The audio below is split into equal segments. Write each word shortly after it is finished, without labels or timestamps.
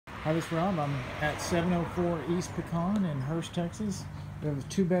Hi, this is Rob. I'm at 704 East Pecan in Hurst, Texas. We have a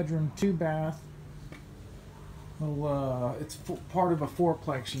 2-bedroom, 2-bath. Well, it's part of a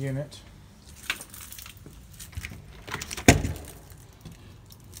fourplex unit.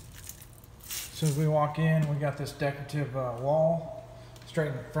 As soon as we walk in, we got this decorative wall straight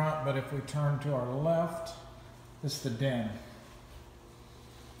in the front, but if we turn to our left, this is the den.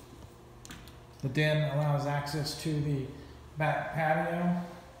 The den allows access to the back patio,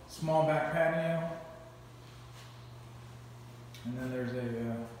 small back patio, and then there's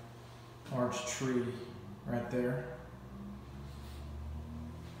a large tree right there.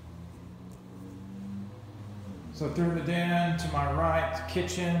 So through the den to my right,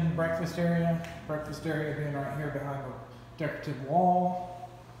 kitchen, breakfast area being right here behind the decorative wall,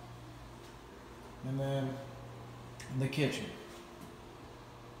 and then the kitchen.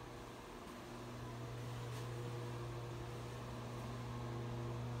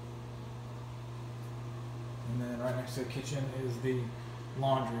 And then right next to the kitchen is the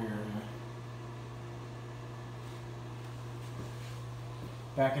laundry area.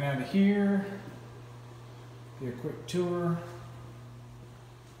 Backing out of here, do a quick tour.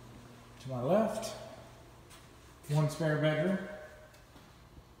 To my left, one spare bedroom.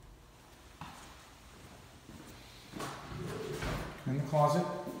 In the closet.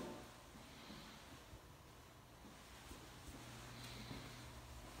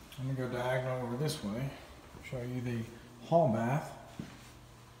 I'm going to go diagonal over this way. Show you the hall bath.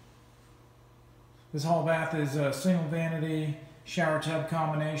 This hall bath is a single vanity shower tub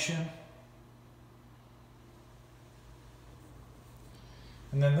combination.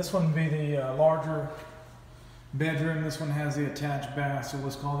 And then this one would be the larger bedroom. This one has the attached bath, so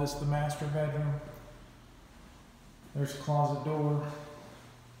let's call this the master bedroom. There's a closet door.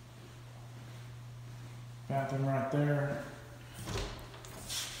 Bathroom right there.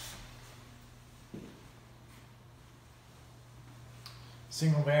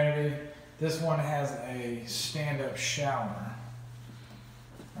 Single vanity. This one has a stand-up shower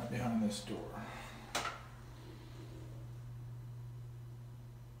right behind this door.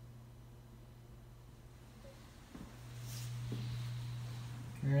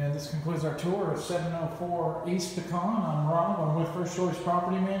 And this concludes our tour of 704 East Pecan. I'm Rob. I'm with First Choice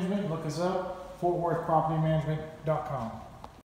Property Management. Look us up, fortworthpropertymanagement.com.